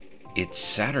It's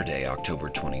Saturday, October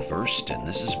 21st, and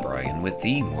this is Brian with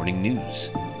the Morning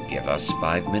News. Give us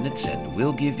 5 minutes and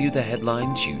we'll give you the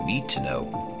headlines you need to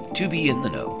know to be in the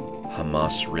know.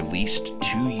 Hamas released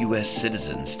 2 U.S.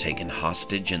 citizens taken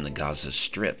hostage in the Gaza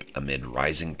Strip amid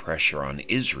rising pressure on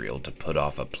Israel to put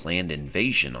off a planned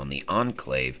invasion on the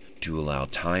enclave to allow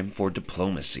time for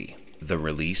diplomacy. The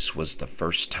release was the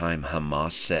first time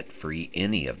Hamas set free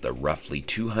any of the roughly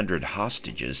 200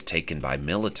 hostages taken by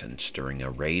militants during a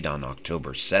raid on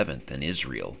October 7th in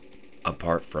Israel.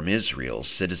 Apart from Israel,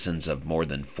 citizens of more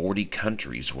than 40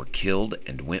 countries were killed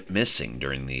and went missing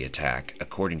during the attack,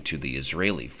 according to the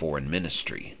Israeli Foreign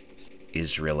Ministry.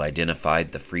 Israel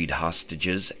identified the freed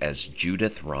hostages as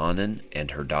Judith Raanan and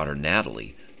her daughter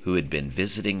Natalie, who had been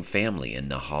visiting family in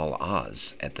Nahal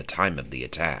Oz at the time of the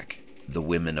attack. The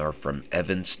women are from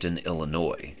Evanston,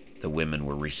 Illinois. The women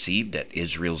were received at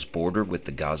Israel's border with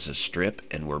the Gaza Strip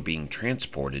and were being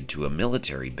transported to a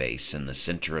military base in the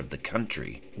center of the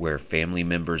country, where family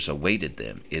members awaited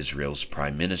them, Israel's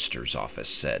Prime Minister's office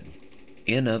said.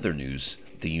 In other news,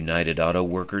 the United Auto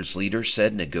Workers leader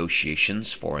said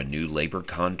negotiations for a new labor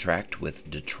contract with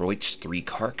Detroit's 3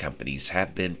 car companies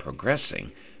have been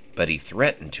progressing, but he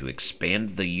threatened to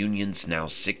expand the union's now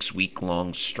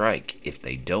 6-week-long strike if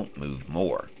they don't move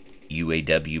more.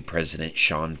 UAW President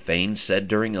Shawn Fain said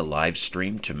during a live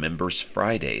stream to members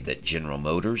Friday that General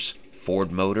Motors,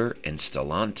 Ford Motor, and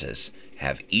Stellantis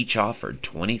have each offered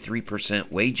 23%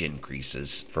 wage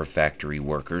increases for factory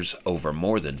workers over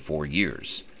more than 4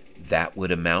 years. That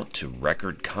would amount to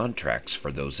record contracts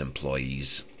for those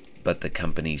employees. But the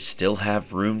companies still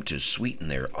have room to sweeten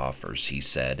their offers, he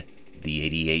said. The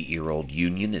 88-year-old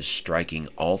union is striking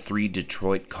all 3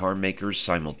 Detroit car makers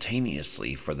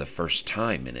simultaneously for the first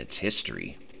time in its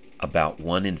history. About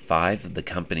 1 in 5 of the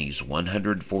company's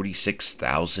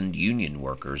 146,000 union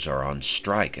workers are on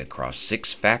strike across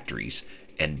 6 factories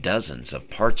and dozens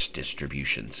of parts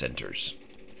distribution centers.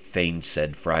 Fain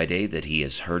said Friday that he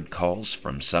has heard calls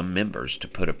from some members to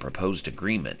put a proposed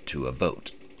agreement to a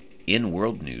vote. In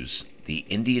world news, the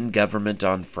Indian government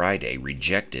on Friday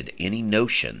rejected any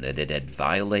notion that it had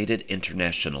violated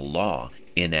international law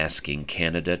in asking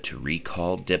Canada to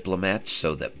recall diplomats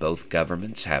so that both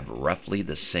governments have roughly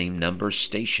the same number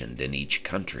stationed in each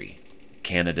country.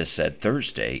 Canada said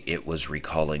Thursday it was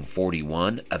recalling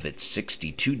 41 of its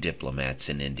 62 diplomats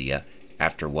in India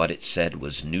after what it said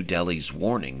was New Delhi's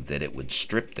warning that it would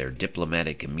strip their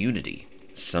diplomatic immunity,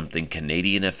 something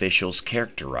Canadian officials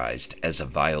characterized as a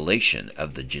violation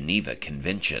of the Geneva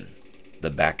Convention. The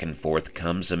back and forth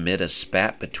comes amid a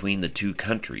spat between the 2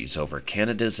 countries over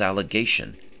Canada's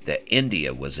allegation that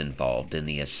India was involved in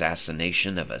the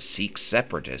assassination of a Sikh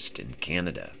separatist in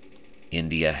Canada.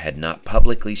 India had not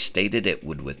publicly stated it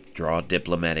would withdraw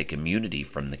diplomatic immunity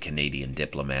from the Canadian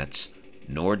diplomats,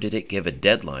 nor did it give a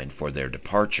deadline for their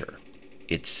departure.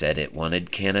 It said it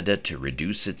wanted Canada to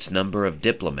reduce its number of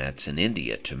diplomats in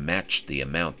India to match the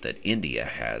amount that India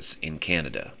has in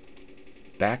Canada.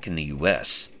 Back in the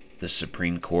U.S., the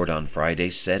Supreme Court on Friday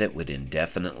said it would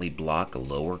indefinitely block a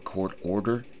lower court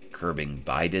order curbing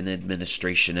Biden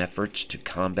administration efforts to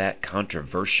combat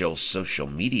controversial social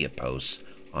media posts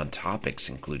on topics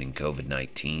including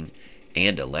COVID-19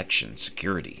 and election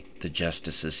security. The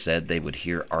justices said they would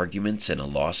hear arguments in a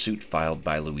lawsuit filed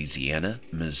by Louisiana,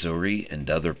 Missouri, and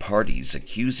other parties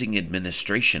accusing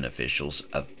administration officials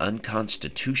of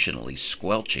unconstitutionally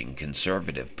squelching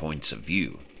conservative points of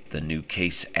view. The new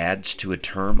case adds to a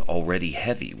term already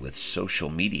heavy with social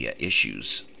media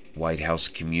issues. White House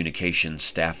communications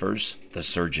staffers, the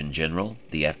Surgeon General,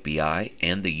 the FBI,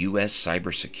 and the U.S.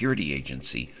 Cybersecurity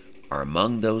Agency are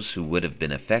among those who would have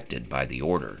been affected by the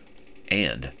order.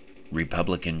 And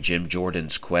Republican Jim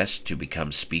Jordan's quest to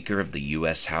become Speaker of the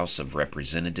U.S. House of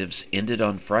Representatives ended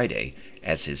on Friday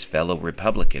as his fellow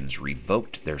Republicans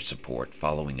revoked their support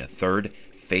following a 3rd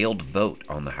failed vote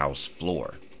on the House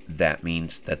floor. That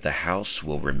means that the House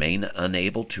will remain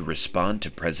unable to respond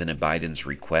to President Biden's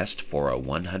request for a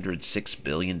 $106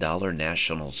 billion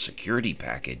national security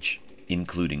package,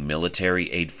 including military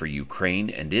aid for Ukraine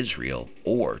and Israel,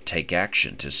 or take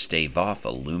action to stave off a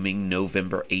looming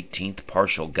November 18th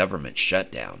partial government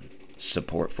shutdown.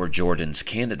 Support for Jordan's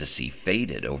candidacy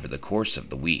faded over the course of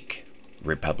the week.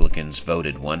 Republicans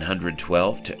voted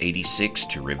 112 to 86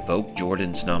 to revoke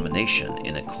Jordan's nomination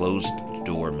in a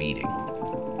closed-door meeting.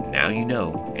 Now you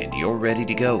know, and you're ready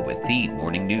to go with the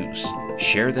Morning News.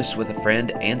 Share this with a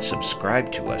friend and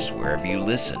subscribe to us wherever you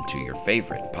listen to your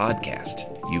favorite podcast.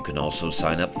 You can also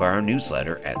sign up for our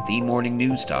newsletter at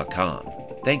themorningnews.com.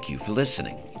 Thank you for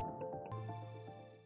listening.